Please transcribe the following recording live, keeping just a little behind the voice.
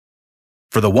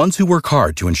For the ones who work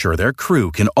hard to ensure their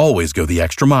crew can always go the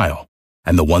extra mile,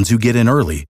 and the ones who get in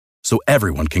early so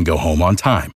everyone can go home on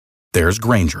time, there's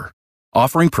Grainger,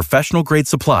 offering professional-grade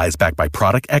supplies backed by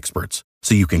product experts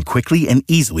so you can quickly and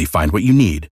easily find what you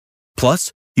need.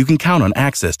 Plus, you can count on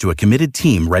access to a committed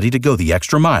team ready to go the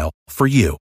extra mile for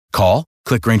you. Call,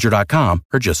 click Grainger.com,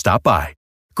 or just stop by.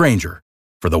 Grainger,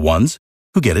 for the ones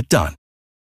who get it done.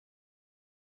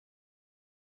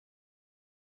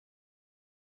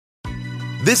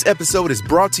 This episode is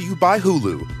brought to you by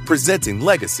Hulu, presenting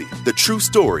Legacy, the true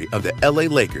story of the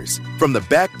LA Lakers. From the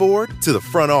backboard to the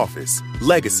front office,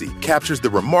 Legacy captures the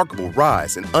remarkable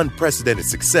rise and unprecedented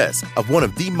success of one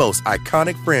of the most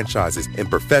iconic franchises in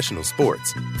professional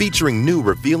sports. Featuring new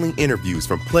revealing interviews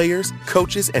from players,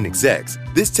 coaches, and execs,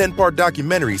 this 10-part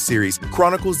documentary series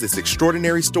chronicles this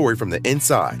extraordinary story from the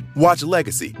inside. Watch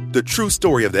Legacy, the true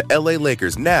story of the LA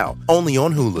Lakers, now only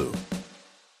on Hulu.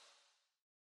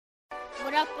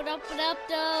 What up,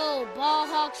 though? Ball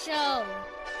Hawk Show.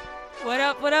 What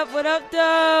up,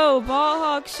 though? Ball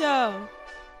Hawk Show.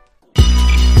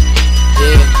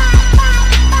 Yeah.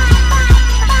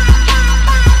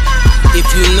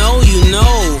 If you know, you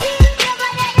know.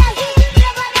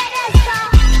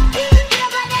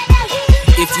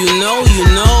 If you know, you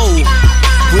know.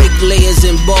 Bricklayers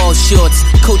in ball shorts,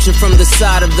 coaching from the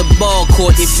side of the ball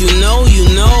court. If you know, you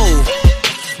know.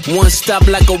 One stop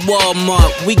like a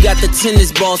Walmart. We got the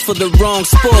tennis balls for the wrong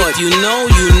sport. If you know,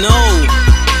 you know.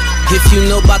 If you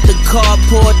know about the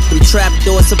carport, them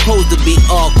trapdoors supposed to be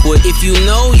awkward. If you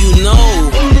know, you know.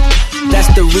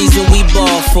 That's the reason we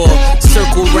ball for.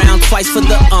 Circle round twice for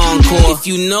the encore. If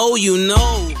you know, you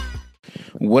know.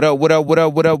 What up,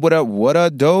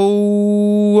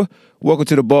 doe? Welcome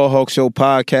to the Ball Hawk Show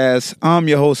podcast. I'm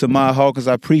your host, Ahmad Hawkins.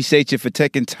 I appreciate you for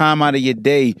taking time out of your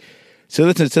day to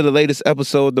listen to the latest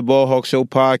episode of the Ball Hawk Show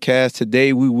podcast.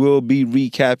 Today we will be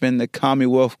recapping the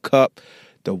Commonwealth Cup,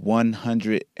 the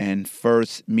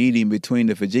 101st meeting between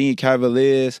the Virginia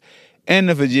Cavaliers and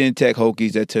the Virginia Tech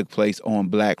Hokies that took place on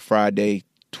Black Friday,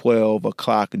 12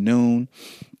 o'clock noon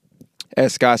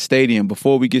at Scott Stadium.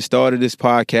 Before we get started, this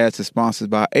podcast is sponsored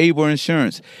by Able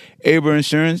Insurance. Able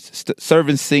Insurance,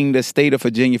 servicing the state of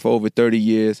Virginia for over 30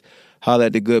 years. Holla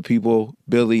at the good people,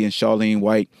 Billy and Charlene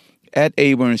White at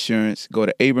Able Insurance. Go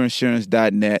to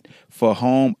ableinsurance.net for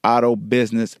home, auto,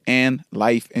 business, and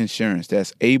life insurance.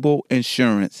 That's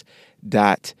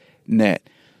ableinsurance.net.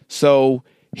 So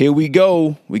here we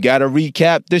go. We got to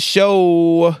recap the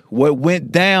show. What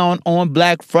went down on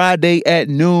Black Friday at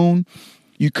noon.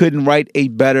 You couldn't write a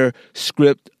better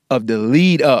script of the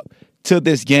lead up to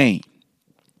this game,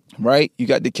 right? You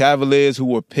got the Cavaliers, who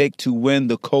were picked to win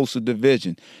the Coastal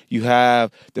Division. You have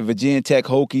the Virginia Tech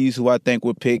Hokies, who I think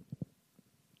were picked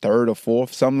third or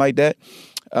fourth, something like that.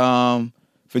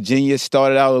 Virginia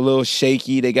started out a little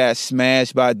shaky. They got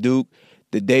smashed by Duke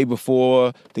the day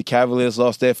before. The Cavaliers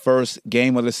lost their first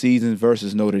game of the season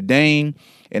versus Notre Dame.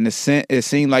 And it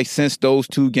seemed like since those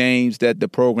two games that the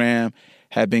program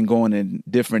had been going in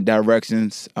different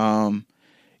directions,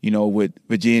 with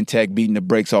Virginia Tech beating the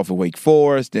brakes off of Wake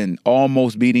Forest and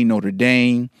almost beating Notre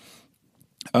Dame,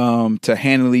 to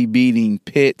handily beating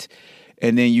Pitt.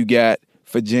 And then you got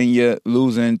Virginia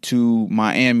losing to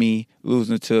Miami,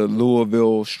 losing to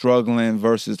Louisville, struggling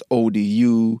versus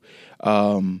ODU,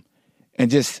 and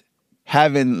just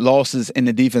having losses in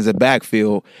the defensive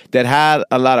backfield that had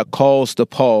a lot of cause to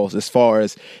pause as far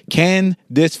as, can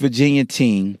this Virginia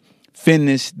team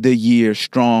finish the year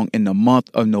strong in the month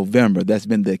of November? That's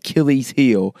been the Achilles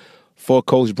heel for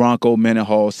Coach Bronco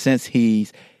Mendenhall since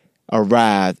he's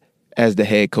arrived as the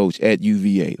head coach at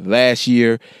UVA. Last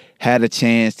year, had a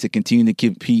chance to continue to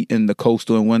compete in the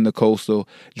Coastal and win the Coastal,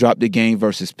 dropped the game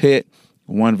versus Pitt,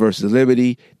 won versus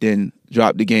Liberty, then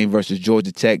dropped the game versus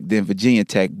Georgia Tech, then Virginia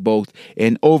Tech, both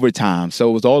in overtime.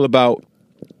 So it was all about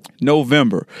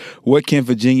November. What can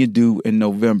Virginia do in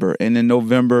November? And in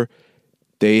November,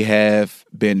 they have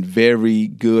been very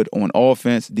good on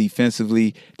offense.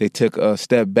 Defensively, they took a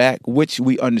step back, which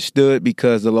we understood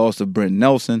because the loss of Brent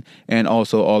Nelson and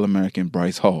also All-American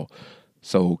Bryce Hall.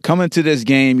 So coming to this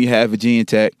game, you have Virginia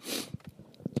Tech,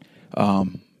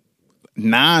 9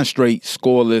 straight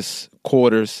scoreless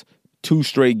quarters, 2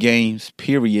 straight games,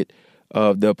 period,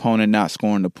 of the opponent not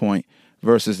scoring the point,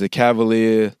 versus the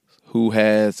Cavaliers, who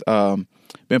has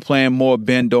been playing more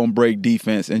bend, don't break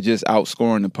defense and just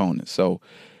outscoring opponents. So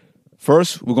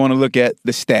first, we're going to look at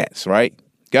the stats, right?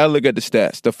 Got to look at the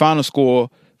stats. The final score,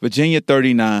 Virginia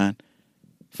 39,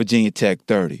 Virginia Tech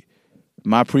 30.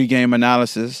 My pregame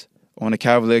analysis on the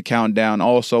Cavalier Countdown,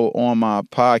 also on my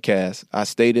podcast, I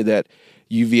stated that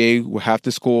UVA will have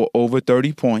to score over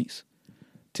 30 points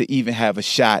to even have a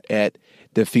shot at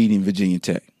defeating Virginia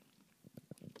Tech.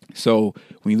 So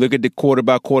when you look at the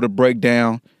quarter-by-quarter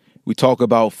breakdown, we talk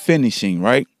about finishing,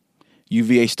 right?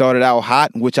 UVA started out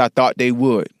hot, which I thought they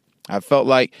would. I felt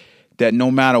like that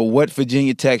no matter what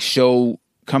Virginia Tech showed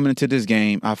coming into this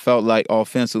game, I felt like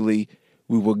offensively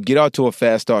we would get out to a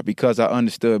fast start because I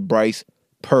understood Bryce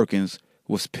Perkins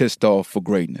was pissed off for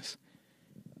greatness.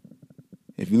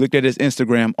 If you looked at his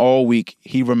Instagram all week,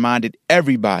 he reminded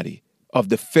everybody of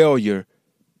the failures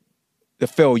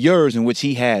in which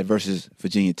he had versus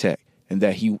Virginia Tech, and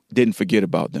that he didn't forget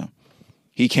about them.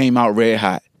 He came out red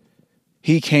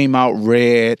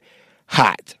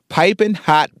hot. Piping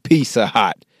hot, pizza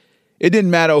hot. It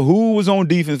didn't matter who was on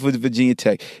defense for Virginia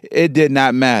Tech. It did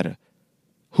not matter.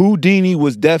 Houdini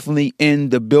was definitely in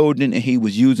the building, and he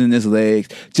was using his legs.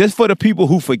 Just for the people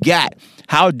who forgot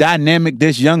how dynamic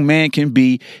this young man can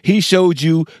be, he showed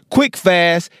you quick,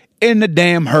 fast, in the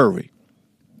damn hurry.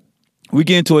 We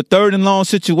get into a 3rd and long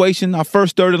situation. Our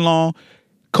first 3rd and long,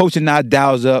 coach and I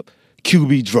dials up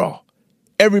QB draw.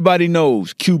 Everybody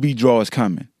knows QB draw is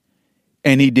coming.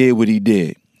 And he did what he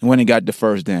did when he got the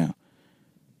first down.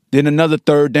 Then another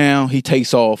 3rd down, he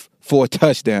takes off for a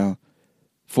touchdown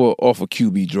off a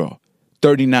QB draw.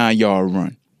 39-yard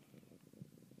run.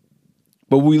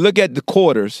 But when we look at the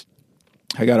quarters,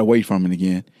 I got away from it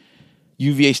again.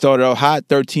 UVA started out hot,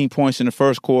 13 points in the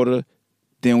first quarter.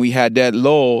 Then we had that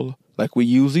lull, like we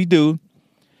usually do.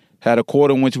 Had a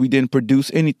quarter in which we didn't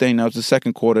produce anything. That was the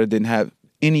second quarter, didn't have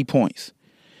any points.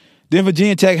 Then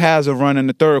Virginia Tech has a run in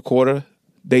the third quarter.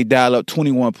 They dial up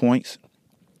 21 points.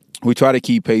 We try to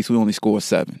keep pace. We only score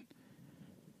 7.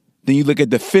 Then you look at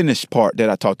the finish part that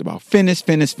I talked about. Finish.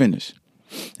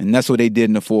 And that's what they did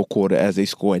in the fourth quarter as they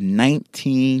scored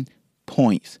 19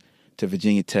 points to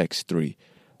Virginia Tech's 3.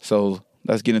 So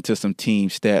let's get into some team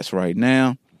stats right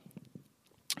now.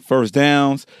 First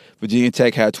downs, Virginia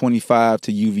Tech had 25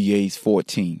 to UVA's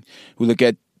 14. We look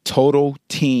at total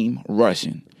team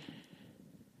rushing.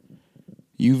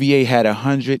 UVA had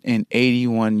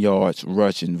 181 yards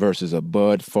rushing versus a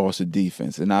Bud Foster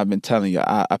defense. And I've been telling you,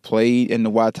 I played in the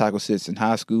wide tackle sits in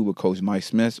high school with Coach Mike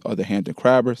Smith or the Hampton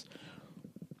Crabbers.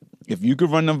 If you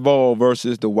could run the ball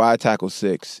versus the wide tackle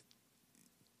 6,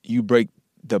 you break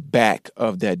the back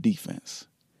of that defense.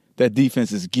 That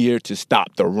defense is geared to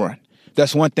stop the run.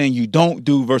 That's one thing you don't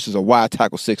do versus a wide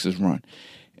tackle 6's run.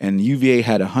 And UVA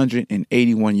had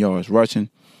 181 yards rushing.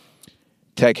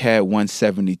 Tech had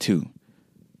 172.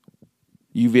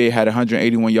 UVA had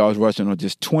 181 yards rushing on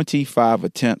just 25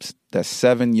 attempts. That's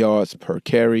 7 yards per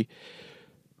carry.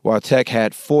 While Tech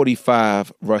had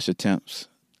 45 rush attempts,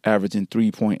 averaging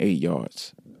 3.8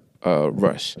 yards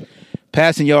rush.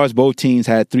 Passing yards, both teams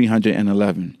had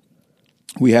 311.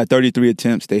 We had 33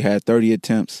 attempts. They had 30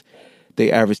 attempts.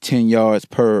 They averaged 10 yards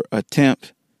per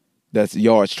attempt. That's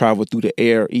yards traveled through the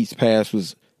air. Each pass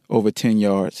was over 10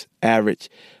 yards average.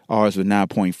 Ours was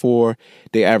 9.4.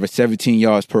 They averaged 17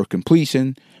 yards per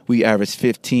completion. We averaged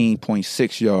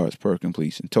 15.6 yards per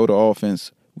completion. Total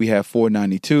offense, we had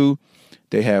 492.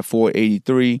 They had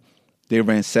 483. They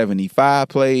ran 75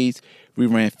 plays. We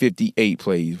ran 58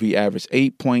 plays. We averaged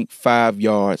 8.5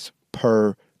 yards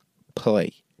per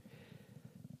play.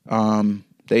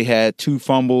 They had 2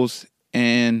 fumbles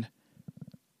and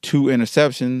 2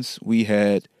 interceptions. We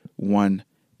had 1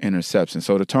 interception.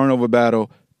 So the turnover battle,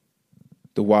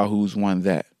 the Wahoos won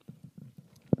that.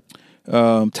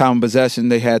 Time of possession,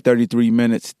 they had 33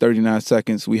 minutes, 39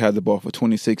 seconds. We had the ball for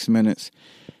 26 minutes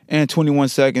and 21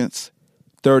 seconds.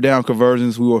 Third down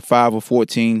conversions, we were 5 of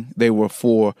 14. They were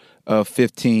 4 of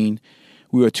 15.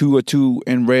 We were 2 of 2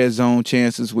 in red zone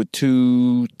chances with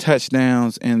 2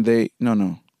 touchdowns, and Yeah.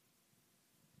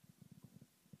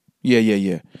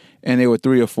 And they were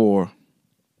 3 or 4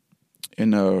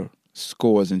 in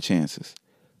scores and chances.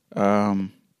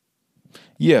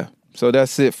 So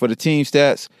that's it for the team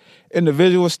stats.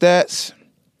 Individual stats,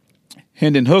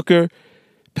 Hendon Hooker,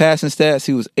 passing stats,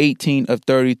 he was 18 of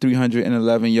 30,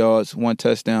 311 yards, 1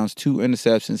 touchdown, 2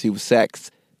 interceptions. He was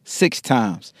sacked 6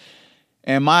 times.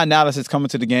 And my analysis coming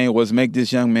to the game was make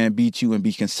this young man beat you and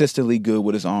be consistently good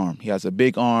with his arm. He has a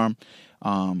big arm.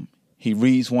 He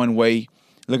reads one way.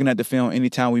 Looking at the film,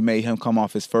 anytime we made him come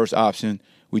off his first option,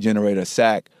 we generated a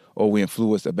sack or we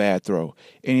influenced a bad throw.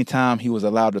 Anytime he was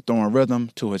allowed to throw in rhythm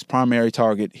to his primary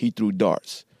target, he threw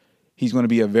darts. He's going to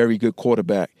be a very good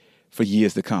quarterback for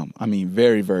years to come. I mean,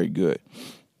 very, very good.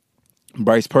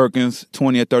 Bryce Perkins,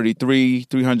 20 of 33,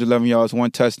 311 yards,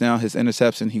 1 touchdown. His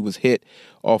interception, he was hit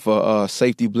off a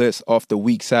safety blitz off the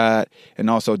weak side, and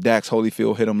also Dax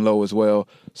Holyfield hit him low as well,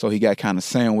 so he got kind of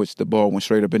sandwiched. The ball went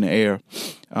straight up in the air.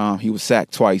 He was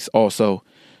sacked twice also.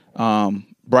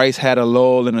 Bryce had a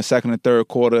lull in the second and third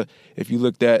quarter. If you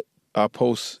looked at our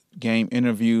post-game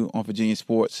interview on Virginia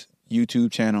Sports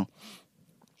YouTube channel,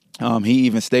 he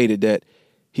even stated that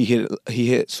he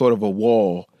hit sort of a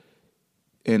wall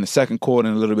in the second quarter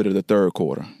and a little bit of the third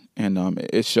quarter, and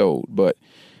it showed. But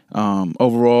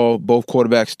overall, both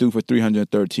quarterbacks threw for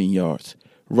 313 yards.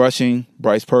 Rushing,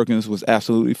 Bryce Perkins was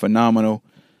absolutely phenomenal.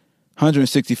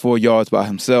 164 yards by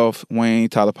himself. Wayne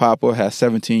Talapapa has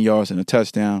 17 yards and a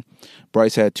touchdown.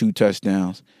 Bryce had 2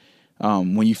 touchdowns.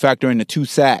 When you factor in the 2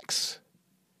 sacks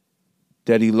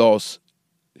that he lost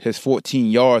his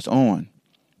 14 yards on,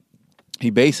 he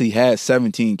basically had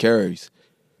 17 carries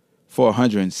for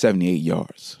 178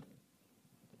 yards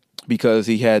because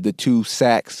he had the 2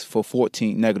 sacks for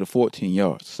negative 14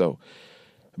 yards. So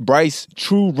Bryce,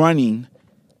 true running,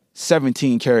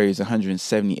 17 carries,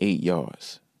 178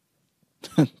 yards.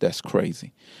 That's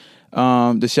crazy.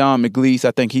 Deshaun McGleese,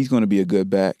 I think he's going to be a good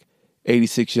back.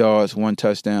 86 yards, 1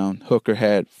 touchdown. Hooker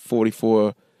had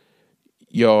 44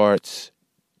 yards,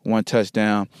 1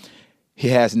 touchdown. He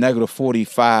has negative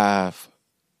 45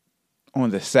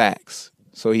 on the sacks.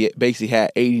 So he basically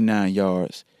had 89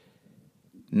 yards,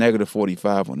 negative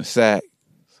 45 on the sack.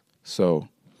 So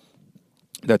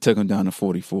that took him down to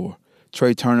 44.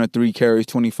 Trey Turner, 3 carries,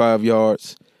 25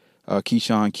 yards.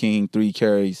 Keyshawn King, 3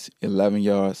 carries, 11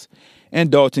 yards. And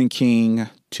Dalton King,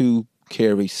 2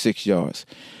 carries, 6 yards.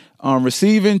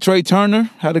 Receiving, Trey Turner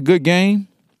had a good game.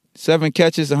 7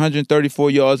 catches,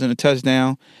 134 yards and a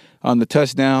touchdown. On the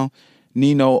touchdown,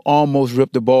 Nino almost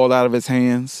ripped the ball out of his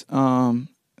hands.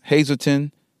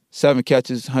 Hazelton, 7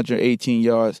 catches, 118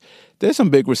 yards. There's some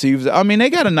big receivers. I mean, they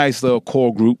got a nice little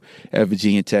core group at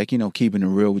Virginia Tech, keeping it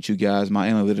real with you guys, my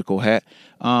analytical hat.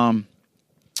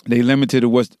 They limited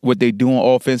what they do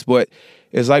on offense, but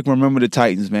it's like, remember the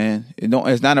Titans, man.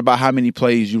 It's not about how many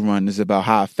plays you run. It's about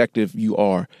how effective you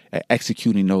are at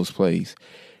executing those plays.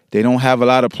 They don't have a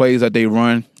lot of plays that they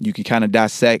run. You can kind of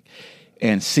dissect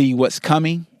and see what's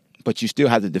coming, but you still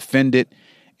have to defend it.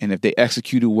 And if they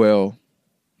execute it well,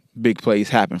 big plays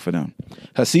happen for them.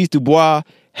 Hasise Dubois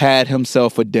had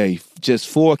himself a day. Just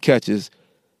 4 catches,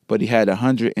 but he had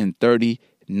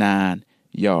 139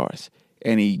 yards.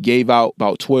 And he gave out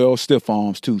about 12 stiff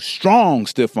arms, too. Strong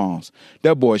stiff arms.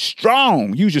 That boy's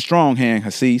strong. Use your strong hand,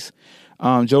 Hasise.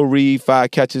 Joe Reed, 5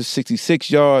 catches,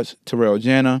 66 yards. Terrell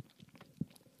Janner,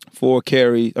 4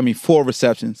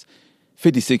 receptions,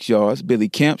 56 yards. Billy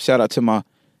Kemp, shout out to my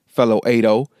fellow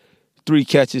 8-0. 3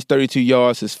 catches, 32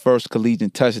 yards. His first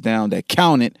collegiate touchdown that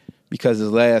counted because his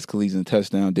last collegiate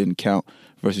touchdown didn't count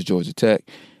versus Georgia Tech.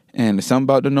 And there's something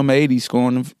about the number 80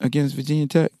 scoring against Virginia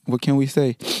Tech. What can we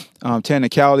say? Tanner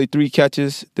Cowley, 3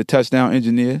 catches. The touchdown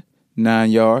engineer,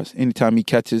 9 yards. Anytime he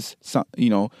catches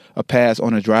a pass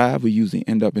on a drive, we usually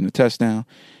end up in a touchdown.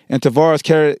 And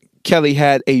Tavares Kelly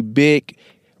had a big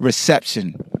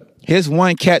reception. His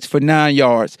 1 catch for 9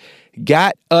 yards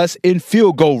got us in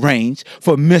field goal range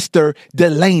for Mr.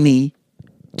 Delaney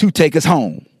to take us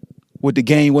home with the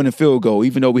game-winning field goal.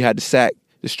 Even though we had the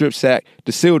strip sack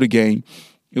to seal the game,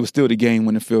 it was still the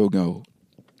game-winning field goal.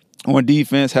 On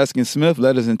defense, Heskin Smith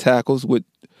led us in tackles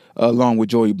along with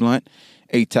Joey Blunt,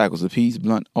 8 tackles apiece.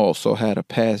 Blunt also had a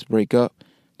pass breakup.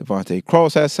 Devontae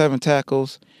Cross had 7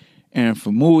 tackles. Aaron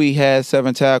Famui had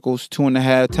 7 tackles,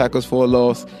 2.5 tackles for a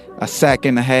loss, a sack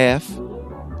and a half.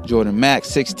 Jordan Mack,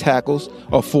 6 tackles,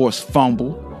 a forced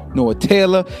fumble. Noah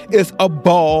Taylor is a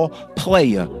ball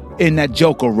player in that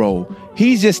Joker role.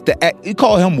 He's just you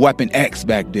call him Weapon X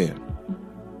back there.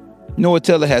 Noah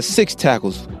Taylor has 6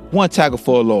 tackles, 1 tackle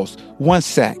for a loss, 1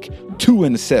 sack, 2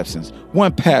 interceptions,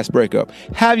 1 pass breakup.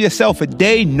 Have yourself a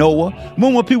day, Noah.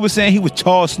 Remember when people were saying he was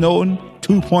Charles Snowden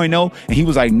 2.0 and he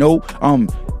was like, nope,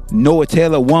 Noah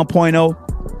Taylor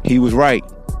 1.0? He was right.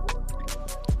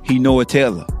 He Noah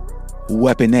Taylor,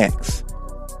 Weapon X.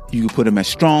 You could put him at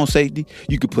strong safety.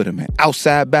 You could put him at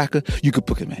outside backer. You could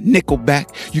put him at nickel back.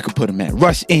 You could put him at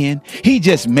rush in. He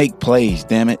just make plays,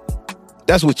 damn it.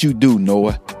 That's what you do,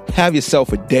 Noah. Have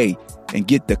yourself a day and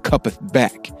get the cup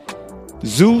back.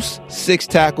 Zeus, 6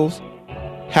 tackles,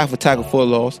 half a tackle for a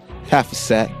loss, half a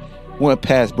sack, 1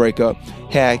 pass breakup,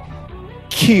 had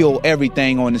kill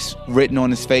everything written on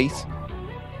his face.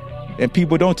 And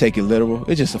people don't take it literal.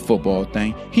 It's just a football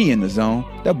thing. He in the zone.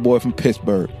 That boy from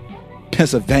Pittsburgh,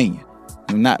 Pennsylvania.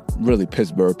 Not really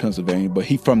Pittsburgh, Pennsylvania, but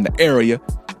he from the area.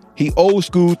 He old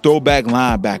school throwback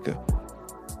linebacker.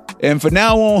 And from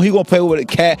now on, he gonna play with a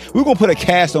cast. We're gonna put a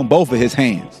cast on both of his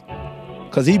hands,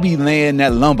 cause he be laying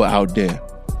that lumber out there.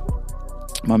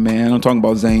 My man, I'm talking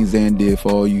about Zane Zandir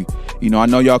for all you. I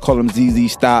know y'all call him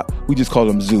ZZ Stop. We just call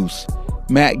him Zeus.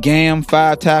 Matt Gam,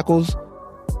 5 tackles,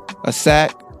 a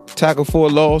sack, tackle for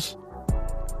a loss.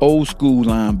 Old school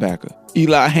linebacker.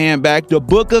 Eli Hanback, the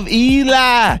book of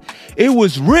Eli. It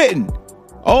was written.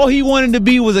 All he wanted to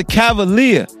be was a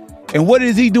Cavalier. And what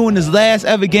does he do in his last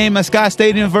ever game at Scott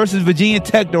Stadium versus Virginia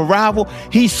Tech, the rival?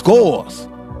 He scores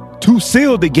to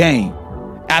seal the game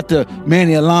after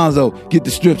Mandy Alonso get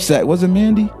the strip sack. Was it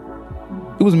Mandy?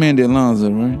 It was Mandy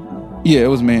Alonso, right? Yeah, it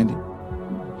was Mandy.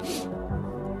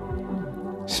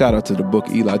 Shout out to the book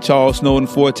of Eli. Charles Snowden,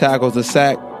 4 tackles, a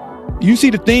sack. You see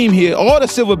the theme here. All the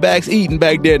Silverbacks eating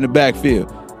back there in the backfield.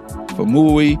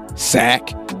 Famui,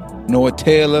 sack. Noah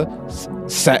Taylor,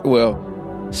 sack. Well,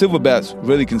 Silverbacks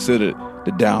really considered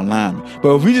the down lineman.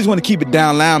 But if we just want to keep it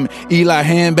down lineman, Eli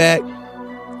Hanback,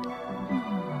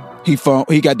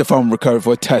 he got the fumble recovery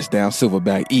for a touchdown.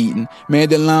 Silverback eating.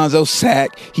 Mandy Alonso,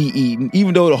 sack. He eating.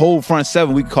 Even though the whole front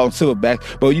seven, we can call them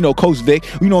Silverbacks. But, you know, Coach Vic,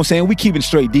 you know what I'm saying? We keeping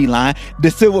straight D-line. The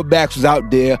Silverbacks was out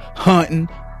there hunting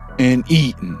and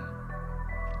eating.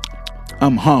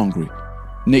 I'm hungry.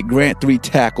 Nick Grant, 3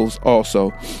 tackles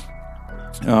also.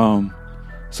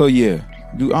 So yeah,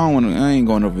 dude, I ain't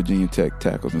going to Virginia Tech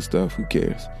tackles and stuff. Who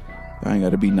cares? I ain't got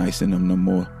to be nice in them no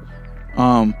more.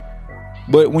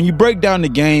 But when you break down the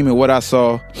game and what I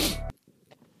saw,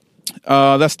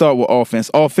 let's start with offense.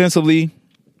 Offensively,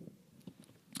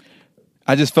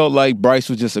 I just felt like Bryce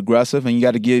was just aggressive, and you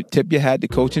got to tip your hat to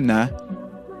Coach Anai.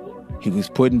 He was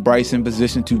putting Bryce in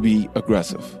position to be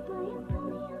aggressive.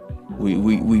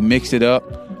 We mixed it up.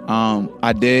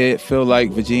 I did feel like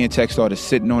Virginia Tech started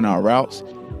sitting on our routes.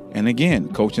 And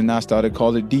again, Coach and I started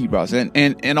calling deep routes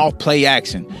and off play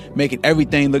action, making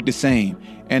everything look the same.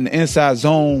 And the inside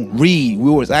zone read, we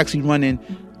was actually running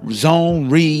zone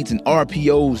reads and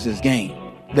RPOs this game.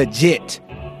 Legit.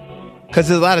 Because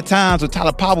there's a lot of times when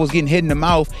Tyler Powell was getting hit in the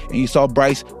mouth and you saw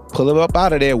Bryce pull him up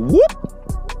out of there.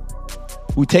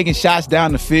 Whoop! We taking shots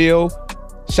down the field.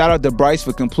 Shout out to Bryce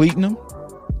for completing them.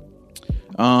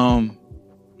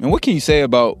 And what can you say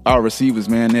about our receivers,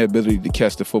 man, their ability to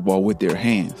catch the football with their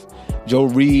hands? Joe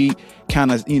Reed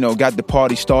kind of, got the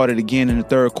party started again in the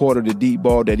third quarter, the deep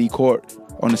ball that he caught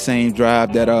on the same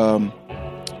drive that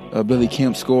Billy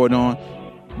Kemp scored on.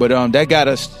 But that got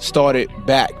us started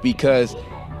back because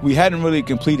we hadn't really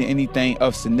completed anything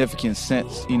of significance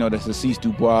since, the Hasise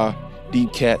Dubois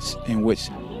deep catch in which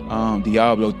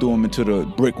Diablo threw him into the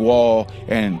brick wall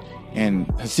and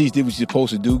Hasise did what he's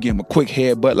supposed to do, give him a quick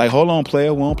headbutt. Like, hold on,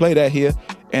 player, we don't play that here.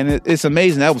 And it's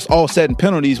amazing. That was all set in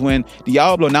penalties when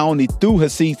Diablo not only threw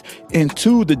Hasise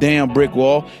into the damn brick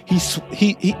wall, he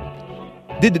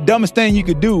did the dumbest thing you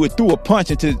could do. It threw a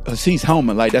punch into Hasise's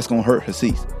helmet like that's going to hurt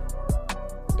Hasise.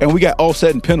 And we got all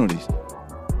set in penalties.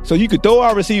 So you could throw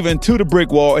our receiver into the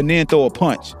brick wall and then throw a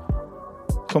punch.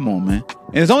 Come on, man.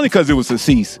 And it's only because it was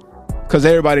Hasise. Because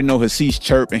everybody know Hasise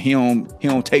chirp and he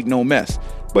don't take no mess.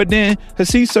 But then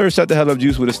Hasise shut the hell up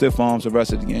juice with his stiff arms the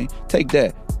rest of the game. Take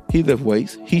that. He lift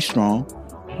weights. He's strong.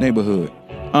 Neighborhood.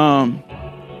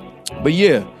 But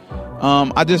yeah,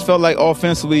 I just felt like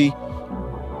offensively,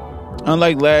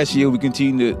 unlike last year, we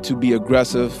continued to be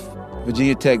aggressive.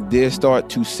 Virginia Tech did start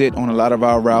to sit on a lot of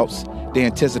our routes. They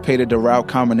anticipated the route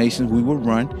combinations we would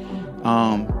run.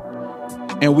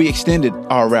 And we extended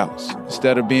our routes.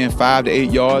 Instead of being 5 to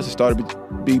 8 yards, it started to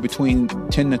be between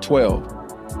 10 to 12.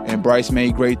 And Bryce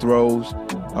made great throws.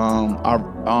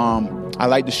 I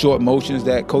like the short motions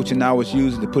that Coach and I was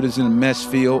using to put us in a mesh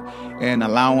field and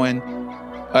allowing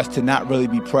us to not really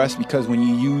be pressed, because when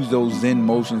you use those Zen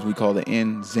motions, we call it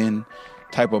Zen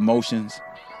type of motions,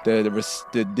 the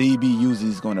DB user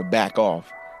is going to back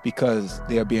off because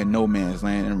they'll be in no man's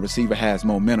land and the receiver has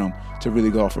momentum to really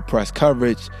go for press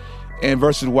coverage. And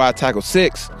versus wide tackle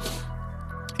 6,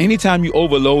 anytime you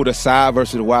overload a side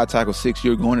versus a wide tackle 6,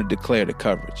 you're going to declare the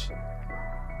coverage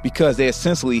because they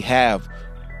essentially have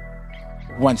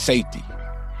one safety.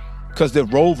 Because the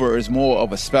rover is more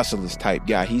of a specialist type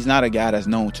guy. He's not a guy that's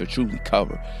known to truly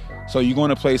cover. So you're going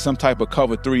to play some type of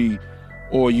cover 3,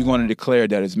 or you're going to declare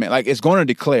that it's man. Like, it's going to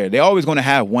declare. They're always going to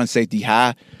have one safety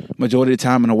high majority of the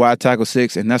time in a wide tackle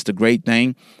 6, and that's the great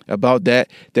thing about that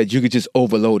you could just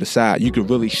overload the side. You could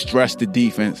really stress the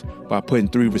defense by putting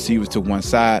 3 receivers to one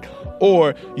side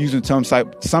or using some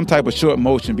type of short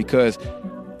motion, because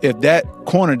if that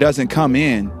corner doesn't come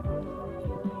in,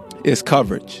 it's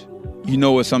coverage. You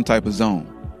know it's some type of zone.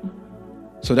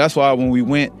 So that's why when we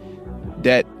went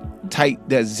that tight,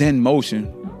 that Zen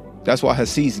motion, that's why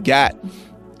Hasise got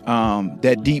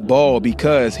that deep ball,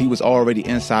 because he was already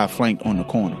inside flanked on the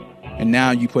corner. And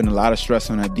now you're putting a lot of stress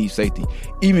on that deep safety.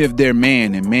 Even if they're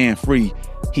man and man free,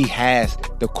 he has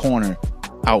the corner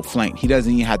outflanked. He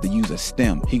doesn't even have to use a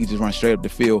stem. He can just run straight up the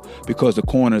field because the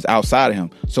corner is outside of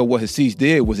him. So what Hasise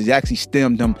did was he actually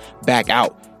stemmed them back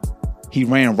out he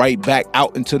ran right back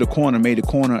out into the corner, made the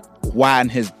corner widen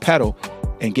his pedal,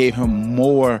 and gave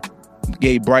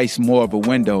Bryce more of a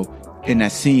window in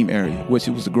that seam area, which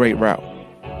it was a great route.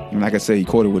 And like I said, he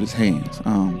caught it with his hands.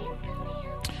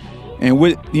 And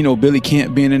with, Billy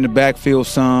Kemp being in the backfield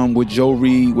some, with Joe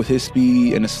Reed with his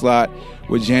speed in the slot,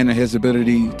 with Jana his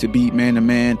ability to beat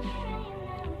man-to-man,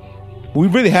 we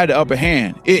really had the upper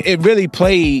hand. It really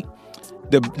played,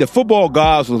 the football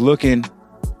gods were looking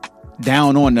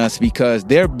down on us because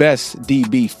their best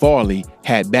DB, Farley,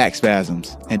 had back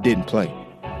spasms and didn't play.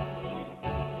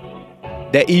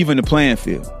 That evened the playing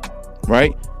field,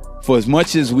 right? For as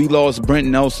much as we lost Brent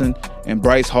Nelson and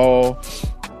Bryce Hall,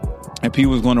 and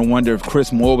people was going to wonder if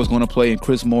Chris Moore was going to play, and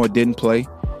Chris Moore didn't play.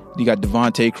 You got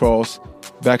Devontae Cross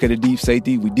back at the deep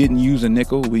safety. We didn't use a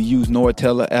nickel. We used Noah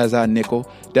Teller as our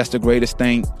nickel. That's the greatest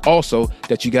thing also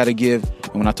that you got to give.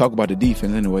 And when I talk about the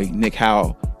defense anyway, Nick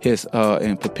Howell,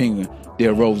 and Papinga,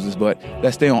 they're roses, but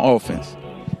let's stay on offense.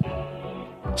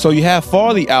 So you have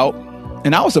Farley out,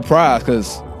 and I was surprised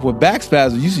because with back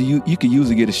spasms, you could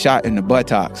usually get a shot in the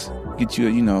buttocks, get you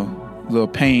a little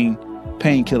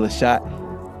painkiller shot,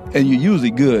 and you're usually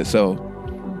good. So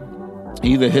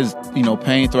either his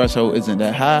pain threshold isn't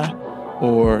that high,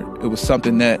 or it was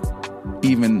something that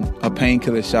even a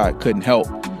painkiller shot couldn't help.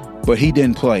 But he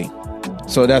didn't play,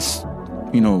 so that's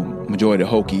majority of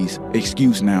Hokies'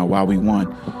 excuse now why we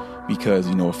won, because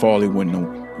if Farley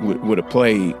would have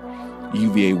played,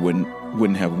 UVA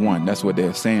wouldn't have won. That's what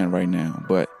they're saying right now.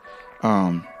 But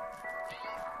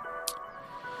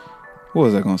what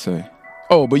was I gonna say?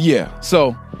 Oh, but yeah.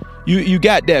 So you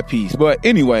got that piece. But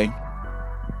anyway,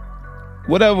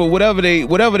 whatever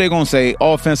they're gonna say,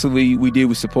 offensively we did what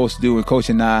we supposed to do, and Coach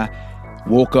and I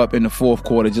woke up in the fourth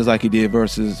quarter just like he did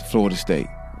versus Florida State.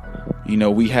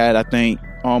 We had, I think,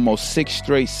 almost 6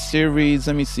 straight series.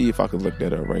 Let me see if I could look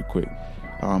that up right quick.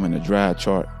 In the drive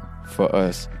chart for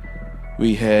us,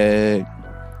 we had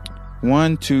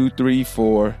 1, 2, 3,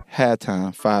 4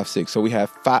 halftime, 5, 6. So we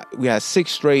had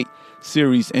 6 straight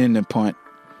series in the punt,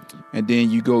 and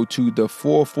then you go to the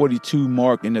 4:42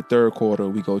 mark in the third quarter.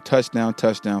 We go touchdown,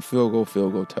 touchdown, field goal,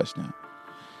 touchdown.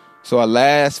 So our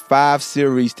last 5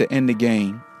 series to end the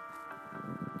game,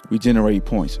 we generate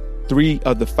points. 3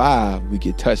 of the 5 we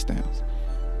get touchdowns.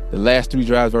 The last 3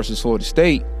 drives versus Florida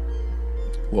State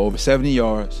were over 70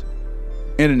 yards,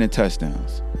 ending in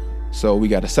touchdowns. So we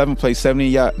got a 7-play,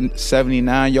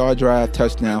 79-yard drive,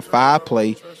 touchdown,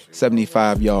 5-play,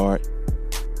 75-yard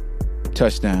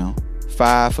touchdown,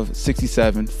 5 for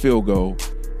 67 field goal,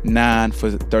 9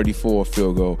 for 34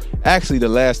 field goal. Actually, the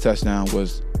last touchdown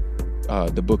was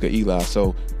the Book of Eli.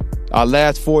 So our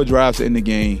last 4 drives in the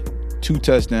game, 2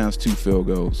 touchdowns, 2 field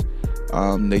goals.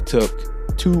 They took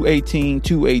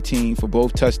 218 for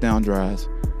both touchdown drives,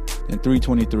 then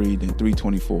 323, then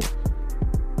 324.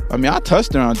 Our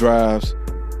touchdown drives,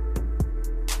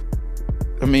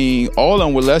 all of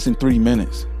them were less than 3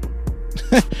 minutes.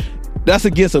 That's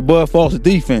against a Bud Foster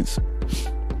defense.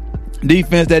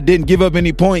 Defense that didn't give up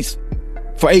any points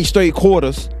for 8 straight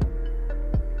quarters.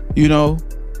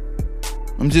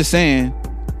 I'm just saying,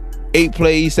 8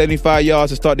 plays, 75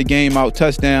 yards to start the game out,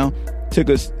 touchdown. Took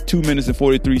us 2 minutes and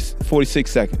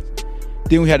 46 seconds.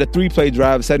 Then we had a 3-play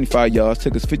drive, 75 yards.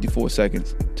 Took us 54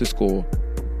 seconds to score.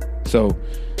 So,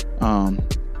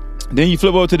 then you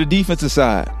flip over to the defensive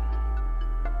side.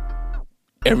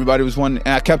 Everybody was wondering,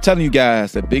 and I kept telling you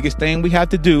guys, the biggest thing we have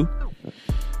to do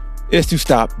is to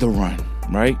stop the run,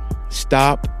 right?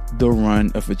 Stop the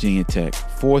run of Virginia Tech.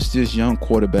 Force this young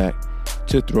quarterback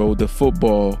to throw the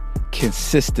football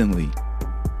consistently.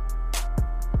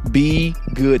 Be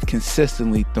good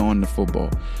consistently throwing the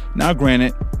football. Now,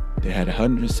 granted, they had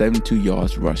 172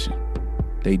 yards rushing.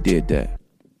 They did that.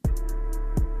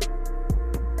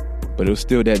 But it was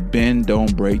still that bend,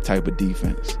 don't break type of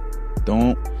defense.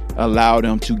 Don't allow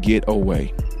them to get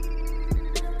away.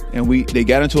 And they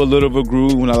got into a little of a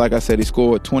groove when, like I said, they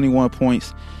scored 21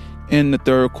 points in the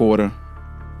third quarter.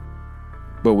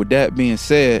 But with that being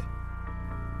said,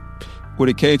 when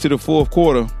it came to the fourth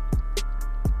quarter,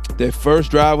 their first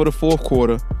drive of the fourth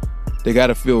quarter, they got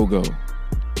a field goal.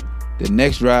 The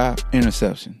next drive,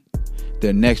 interception.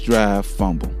 The next drive,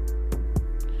 fumble.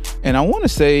 And I want to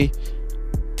say,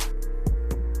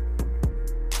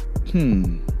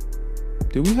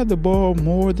 did we have the ball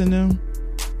more than them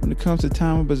when it comes to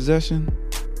time of possession?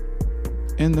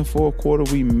 In the fourth quarter,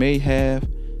 we may have.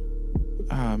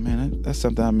 That's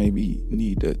something I maybe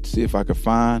need to see if I could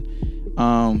find.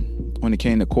 When it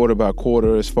came to quarter by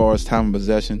quarter, as far as time of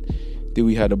possession, did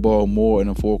we have the ball more in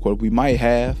the fourth quarter? We might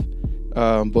have.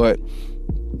 But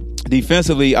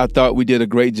defensively, I thought we did a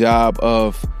great job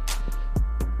of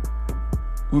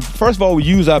first of all, we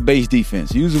use our base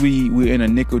defense. Usually we're in a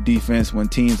nickel defense when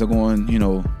teams are going,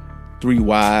 3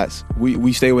 wides.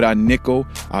 We stay with our nickel,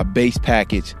 our base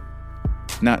package.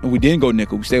 We didn't go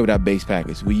nickel. We stayed with our base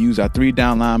package. We used our 3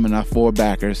 down linemen, our 4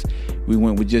 backers. We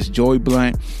went with just Joey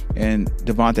Blunt and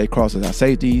Devontae Cross as our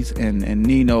safeties, and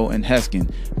Nino and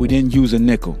Heskin. We didn't use a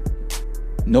nickel.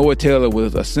 Noah Taylor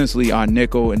was essentially our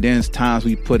nickel, and then times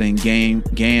we put in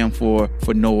Gam for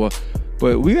Noah.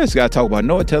 But we just got to talk about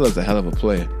Noah Taylor's a hell of a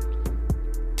player.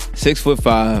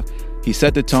 6'5". He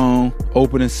set the tone,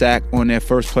 opening sack on their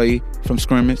first play from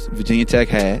scrimmage Virginia Tech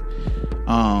had.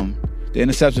 The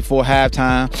interception for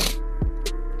halftime,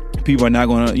 people are not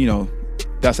going to,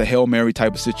 that's a Hail Mary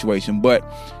type of situation. But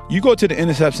you go to the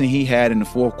interception he had in the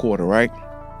fourth quarter, right?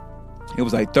 It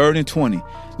was like 3rd and 20.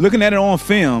 Looking at it on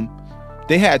film,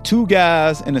 they had 2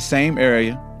 guys in the same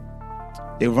area.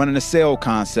 They were running a sail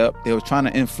concept. They were trying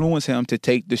to influence him to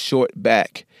take the short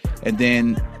back. And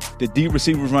then the deep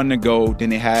receiver was running the go. Then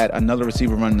they had another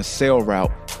receiver running the sail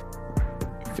route,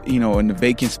 in the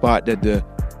vacant spot that the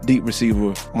deep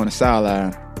receiver on the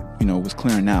sideline, was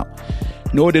clearing out.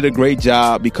 Noah did a great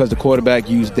job because the quarterback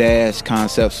used dash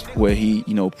concepts where he,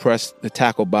 pressed the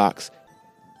tackle box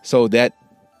so that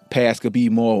pass could be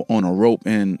more on a rope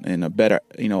and a better,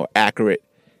 accurate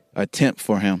attempt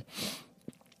for him.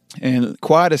 And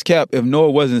quiet as kept, if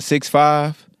Noah wasn't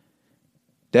 6'5",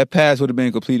 that pass would have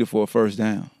been completed for a first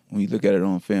down when you look at it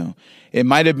on film. It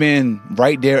might have been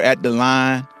right there at the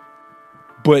line,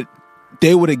 but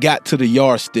they would have got to the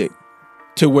yardstick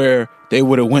to where they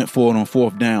would have went for it on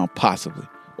 4th down, possibly,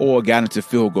 or got into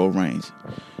field goal range.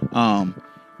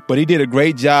 But he did a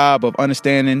great job of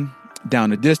understanding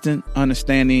down the distance,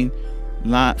 understanding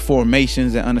line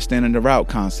formations, and understanding the route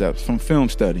concepts from film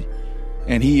study.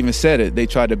 And he even said it. They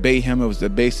tried to bait him. It was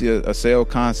basically a sail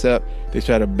concept. They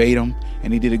tried to bait him,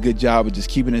 and he did a good job of just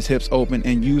keeping his hips open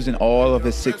and using all of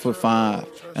his 6'5"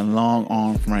 and long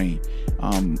arm frame.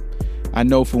 I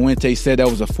know Fuente said that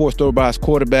was a forced throw by his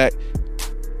quarterback.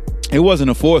 It wasn't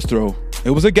a forced throw.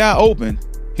 It was a guy open.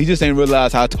 He just ain't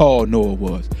realized how tall Noah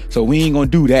was. So we ain't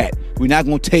going to do that. We're not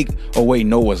going to take away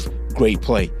Noah's great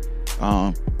play.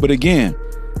 But again,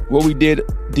 what we did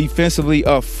defensively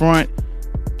up front,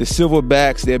 the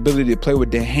Silverbacks, their ability to play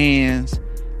with their hands,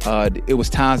 it was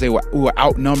times we were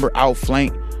outnumbered,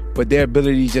 outflanked, but their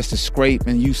ability just to scrape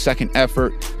and use second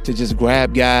effort to just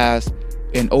grab guys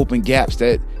in open gaps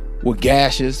that were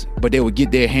gashes, but they would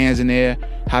get their hands in there.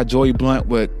 How Joey Blunt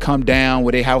would come down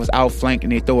where they was outflanked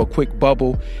and they throw a quick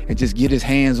bubble and just get his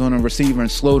hands on a receiver and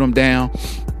slow them down.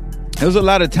 There was a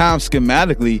lot of times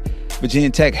schematically Virginia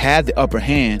Tech had the upper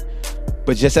hand,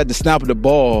 but just at the snap of the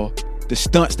ball, the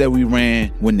stunts that we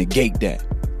ran would negate that.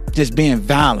 Just being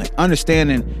violent,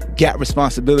 understanding gap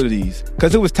responsibilities.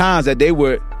 Because there was times that they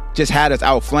would just had us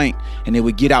outflanked and they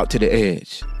would get out to the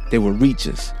edge. They would reach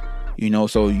us.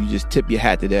 So you just tip your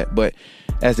hat to that. But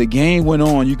as the game went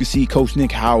on, you could see Coach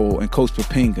Nick Howell and Coach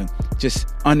Papinga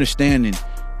just understanding,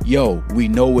 we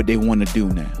know what they want to do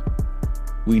now.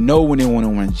 We know when they want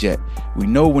to run jet. We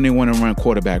know when they want to run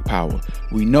quarterback power.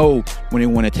 We know when they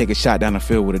want to take a shot down the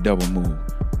field with a double move.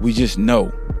 We just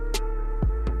know.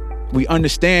 We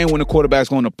understand when the quarterback's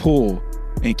going to pull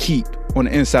and keep on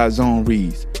the inside zone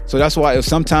reads. So that's why it was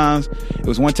one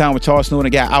time with Charles Snowden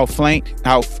got outflanked.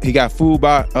 He got fooled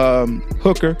by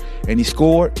Hooker and he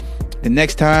scored. The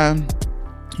next time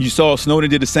you saw Snowden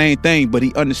did the same thing, but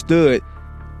he understood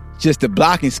just the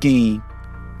blocking scheme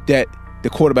that the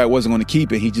quarterback wasn't going to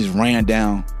keep it. He just ran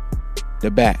down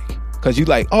the back. Because you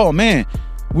like, oh man,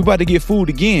 we about to get fooled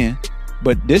again.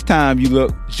 But this time you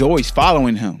look, Joey's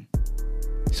following him.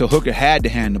 So Hooker had to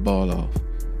hand the ball off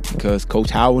because Coach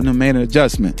Howard made an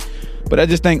adjustment. But I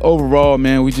just think overall,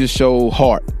 man, we just show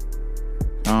heart.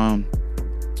 I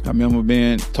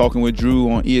remember talking with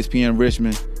Drew on ESPN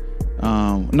Richmond.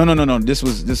 No. This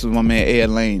was my man Ed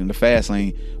Lane, the Fast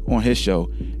Lane, on his show.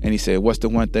 And he said, what's the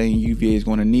one thing UVA is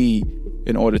going to need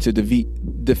in order to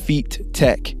defeat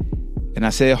Tech? And I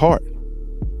said heart.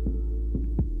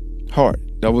 Heart.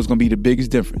 That was going to be the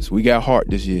biggest difference. We got heart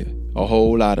this year. A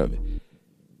whole lot of it.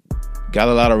 Got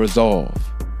a lot of resolve.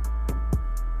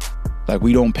 Like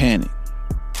we don't panic.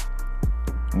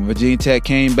 When Virginia Tech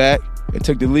came back and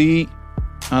took the lead,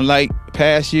 unlike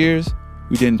past years,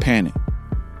 we didn't panic.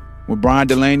 When Brian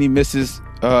Delaney misses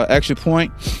extra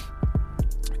point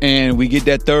and we get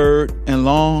that 3rd and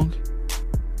long,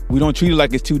 we don't treat it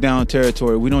like it's 2 down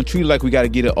territory. We don't treat it like we got to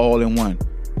get it all in one.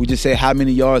 We just say how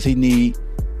many yards he need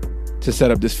to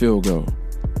set up this field goal.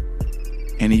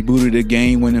 And he booted a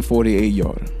game-winning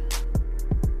 48-yarder.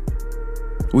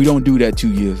 We don't do that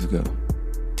 2 years ago.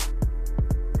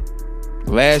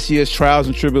 Last year's trials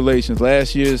and tribulations,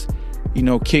 last year's,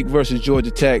 kick versus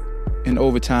Georgia Tech in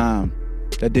overtime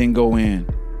that didn't go in,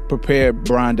 prepared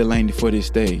Brian Delaney for this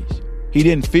stage. He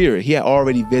didn't fear it. He had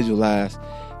already visualized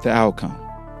the outcome.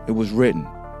 It was written.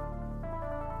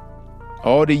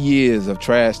 All the years of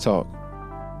trash talk,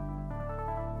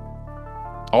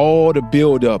 all the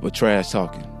build-up of trash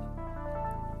talking.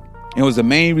 It was the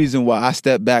main reason why I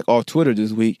stepped back off Twitter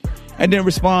this week and didn't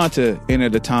respond to any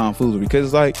of the tomfoolery,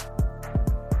 because I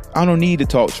don't need to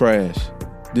talk trash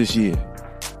this year.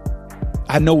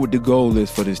 I know what the goal is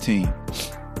for this team.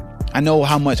 I know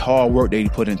how much hard work they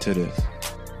put into this.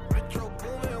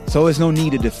 So there's no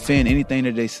need to defend anything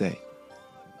that they say.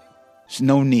 There's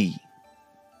no need.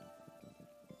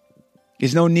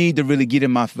 There's no need to really get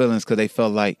in my feelings because they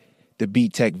felt like the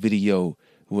Beat Tech video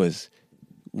was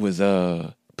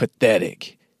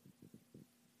pathetic.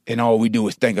 And all we do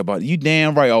is think about it. You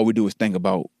damn right all we do is think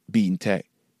about beating Tech.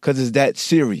 Because it's that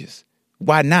serious.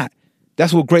 Why not?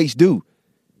 That's what greats do.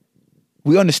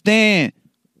 We understand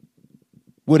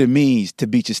what it means to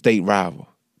beat your state rival.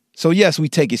 So yes, we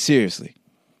take it seriously.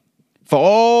 For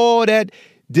all that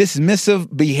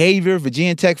dismissive behavior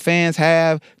Virginia Tech fans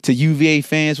have to UVA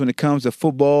fans when it comes to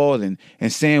football and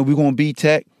saying we're going to beat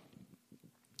Tech,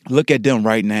 look at them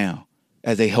right now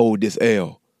as they hold this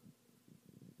L.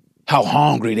 How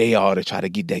hungry they are to try to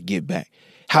get that get back.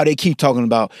 How they keep talking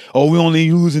about, we're only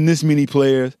losing this many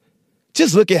players.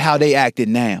 Just look at how they acted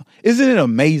now. Isn't it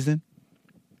amazing?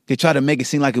 They try to make it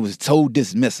seem like it was so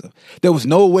dismissive. There was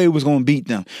no way we was going to beat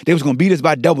them. They was going to beat us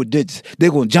by double digits. They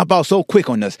were going to jump out so quick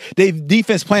on us. They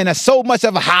defense playing at so much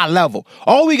of a high level.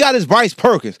 All we got is Bryce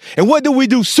Perkins. And what did we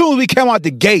do soon as we came out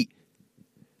the gate?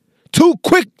 2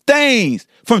 quick things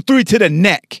from 3 to the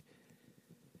neck.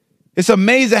 It's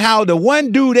amazing how the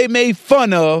one dude they made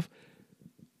fun of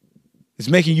is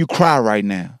making you cry right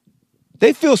now.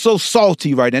 They feel so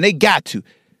salty right now. They got to.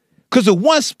 Because of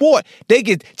one sport, they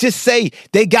could just say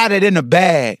they got it in the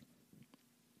bag.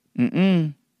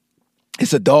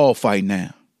 It's a dog fight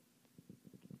now.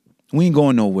 We ain't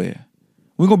going nowhere.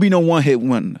 We're going to be no one-hit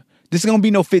wonder. This is going to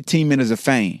be no 15 minutes of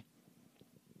fame.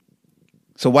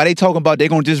 So while they talking about they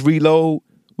going to just reload,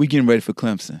 we getting ready for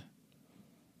Clemson.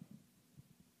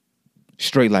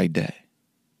 Straight like that.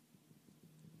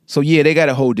 So yeah, they got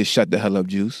to hold this shut the hell up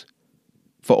juice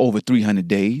for over 300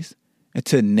 days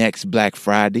until next Black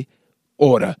Friday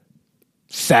or the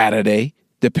Saturday,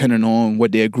 depending on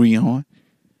what they agree on.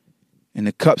 And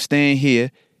the Cup staying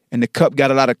here, and the Cup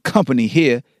got a lot of company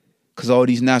here because all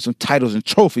these national titles and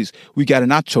trophies we got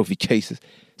in our trophy cases.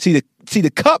 See,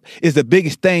 the Cup is the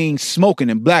biggest thing smoking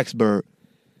in Blacksburg.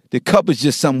 The Cup is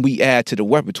just something we add to the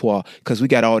repertoire because we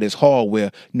got all this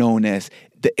hardware known as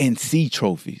the NC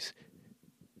trophies.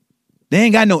 They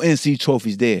ain't got no NC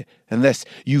trophies there unless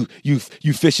you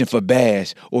fishing for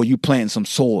bass or you planting some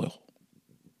soil.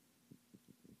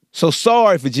 So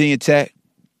sorry, Virginia Tech,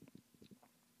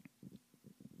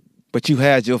 but you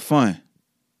had your fun.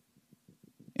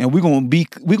 And we're gonna be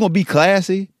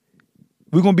classy.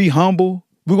 We're gonna be humble.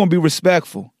 We're gonna be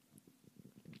respectful.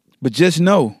 But just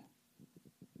know,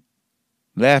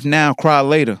 laugh now, cry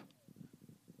later.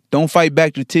 Don't fight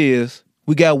back the tears.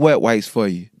 We got wet wipes for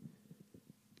you.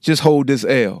 Just hold this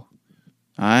L.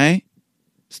 All right?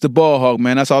 It's the Ball Hawk,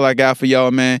 man. That's all I got for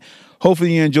y'all, man.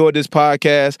 Hopefully you enjoyed this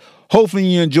podcast. Hopefully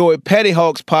you enjoyed Petty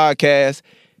Hawk's podcast.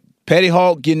 Petty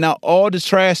Hawk getting out all the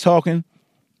trash talking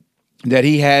that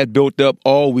he had built up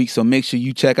all week. So make sure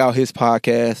you check out his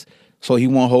podcast so he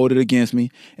won't hold it against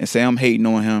me and say I'm hating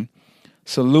on him.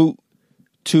 Salute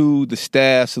to the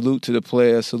staff. Salute to the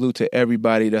players. Salute to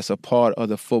everybody that's a part of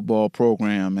the football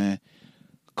program, man.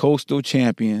 Coastal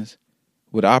champions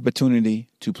with opportunity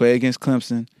to play against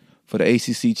Clemson for the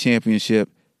ACC championship.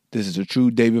 This is a true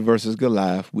David versus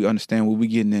Goliath. We understand what we're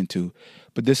getting into,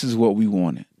 but this is what we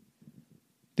wanted.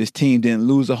 This team didn't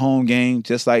lose a home game,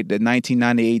 just like the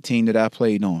 1998 team that I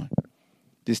played on.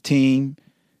 This team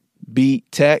beat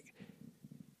Tech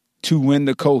to win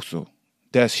the Coastal.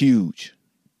 That's huge.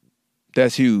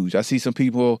 That's huge. I see some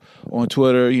people on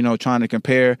Twitter, trying to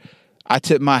compare. I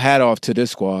tip my hat off to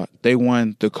this squad. They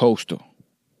won the Coastal.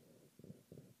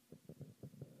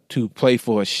 To play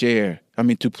for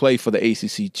to play for the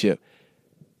ACC chip.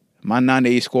 My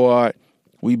 98 squad,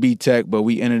 we beat Tech, but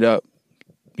we ended up,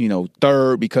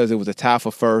 third because it was a tie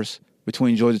for first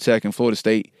between Georgia Tech and Florida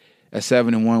State. At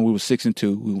 7-1, we were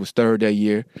 6-2. We was third that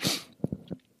year.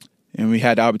 And we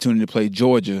had the opportunity to play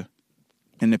Georgia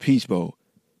in the Peach Bowl.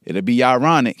 It'd be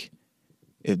ironic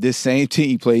if this same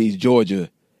team plays Georgia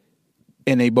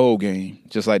in a bowl game,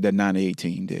 just like that 98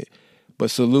 team did.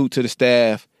 But salute to the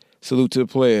staff. Salute to the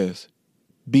players.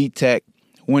 Beat Tech,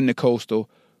 win the Coastal.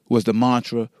 was the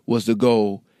mantra, was the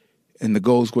goal, and the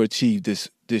goals were achieved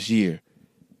this year.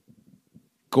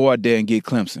 Go out there and get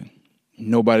Clemson.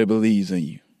 Nobody believes in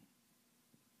you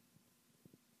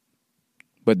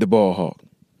but the ball hawk.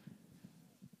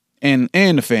 And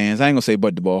the fans. I ain't gonna say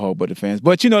but the ball hawk, but the fans.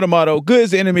 But you know the motto, good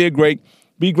is the enemy of great.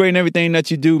 Be great in everything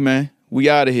that you do, man. We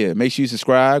out of here. Make sure you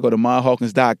subscribe. Go to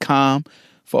myhawkins.com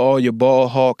for all your ball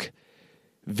hawk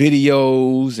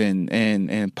videos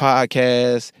and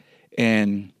podcasts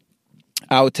and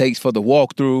outtakes for the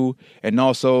walkthrough, and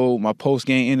also my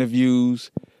post-game interviews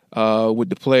with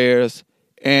the players.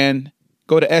 And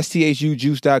go to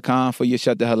sthujuice.com for your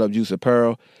Shut the Hell Up Juice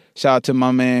apparel. Shout out to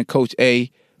my man, Coach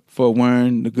A, for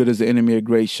wearing the Good as the Enemy of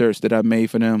Great shirts that I made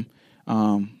for them.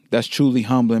 That's truly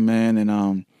humbling, man.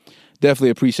 And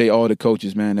definitely appreciate all the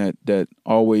coaches, man, that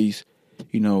always,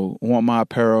 want my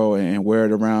apparel and wear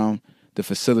it around the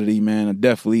facility, man. I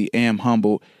definitely am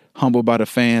humbled by the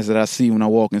fans that I see when I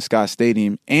walk in Scott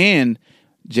Stadium, and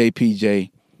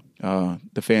JPJ,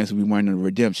 the fans who be wearing the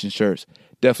redemption shirts.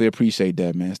 Definitely appreciate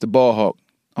that, man. It's the Ball Hawk.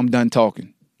 I'm done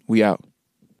talking. We out.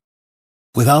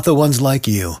 Without the ones like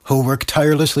you, who work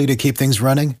tirelessly to keep things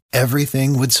running,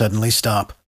 everything would suddenly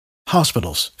stop.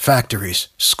 Hospitals, factories,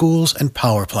 schools, and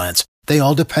power plants, they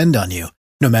all depend on you.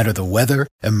 No matter the weather,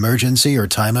 emergency, or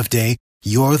time of day,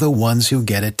 you're the ones who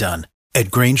get it done.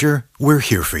 At Grainger, we're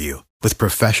here for you with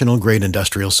professional-grade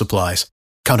industrial supplies.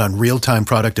 Count on real-time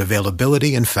product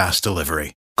availability and fast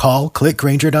delivery. Call, click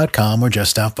Grainger.com, or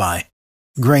just stop by.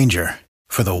 Grainger,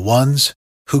 for the ones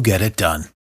who get it done.